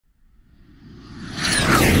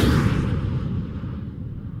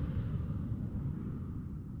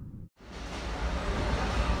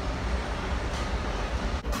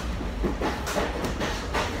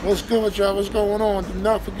What's good with y'all? What's going on? Do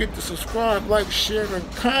not forget to subscribe, like, share,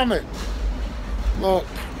 and comment. Look.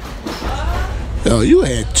 Yo, you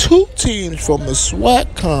had 2 teams from the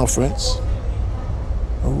SWAC conference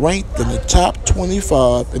ranked in the top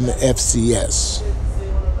 25 in the FCS.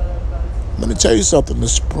 Let me tell you something. The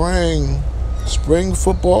spring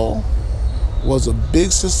football was a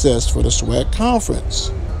big success for the SWAC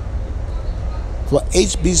conference. For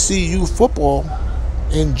HBCU football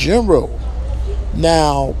in general.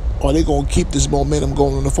 Now, are they going to keep this momentum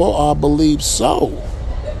going in the fall? I believe so.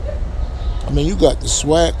 I mean, you got the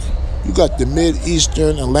SWAC, you got the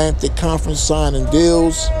Mid-Eastern Atlantic Conference signing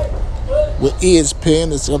deals with ESPN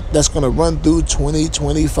that's going to run through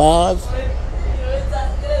 2025.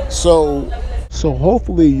 So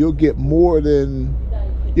hopefully you'll get more games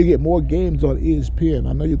on ESPN.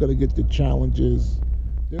 I know you're going to get the challenges.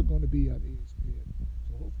 They're going to be on ESPN.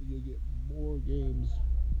 So hopefully you'll get more games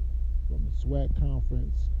from the SWAC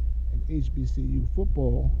conference and HBCU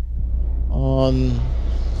football on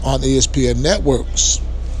ESPN networks.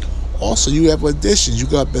 Also, you have additions. You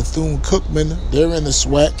got Bethune-Cookman. They're in the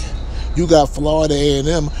SWAC. You got Florida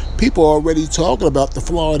A&M. People are already talking about the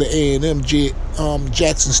Florida A&M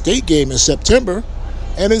Jackson State game in September,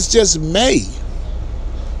 and it's just May.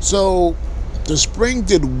 So the spring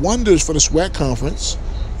did wonders for the SWAC conference,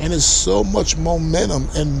 and there's so much momentum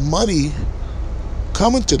and money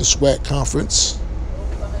coming to the SWAC conference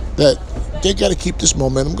that they got to keep this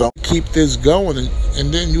momentum going. Keep this going,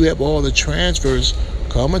 and then you have all the transfers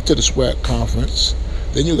coming to the SWAC conference.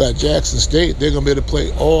 Then you got Jackson State. They're going to be able to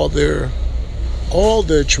play all their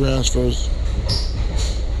transfers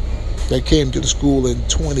that came to the school in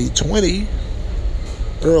 2020,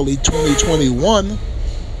 early 2021.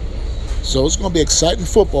 So it's going to be exciting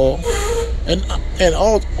football. And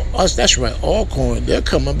that's right, Alcorn, they're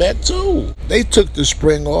coming back too. They took the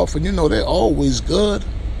spring off, and they're always good.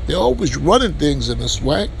 They're always running things in the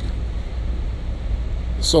SWAC.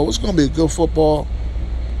 So it's going to be a good football.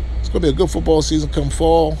 It's going to be a good football season come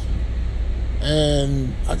fall.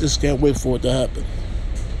 And I just can't wait for it to happen.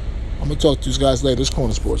 I'm going to talk to you guys later. It's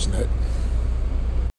Corner Sports Net.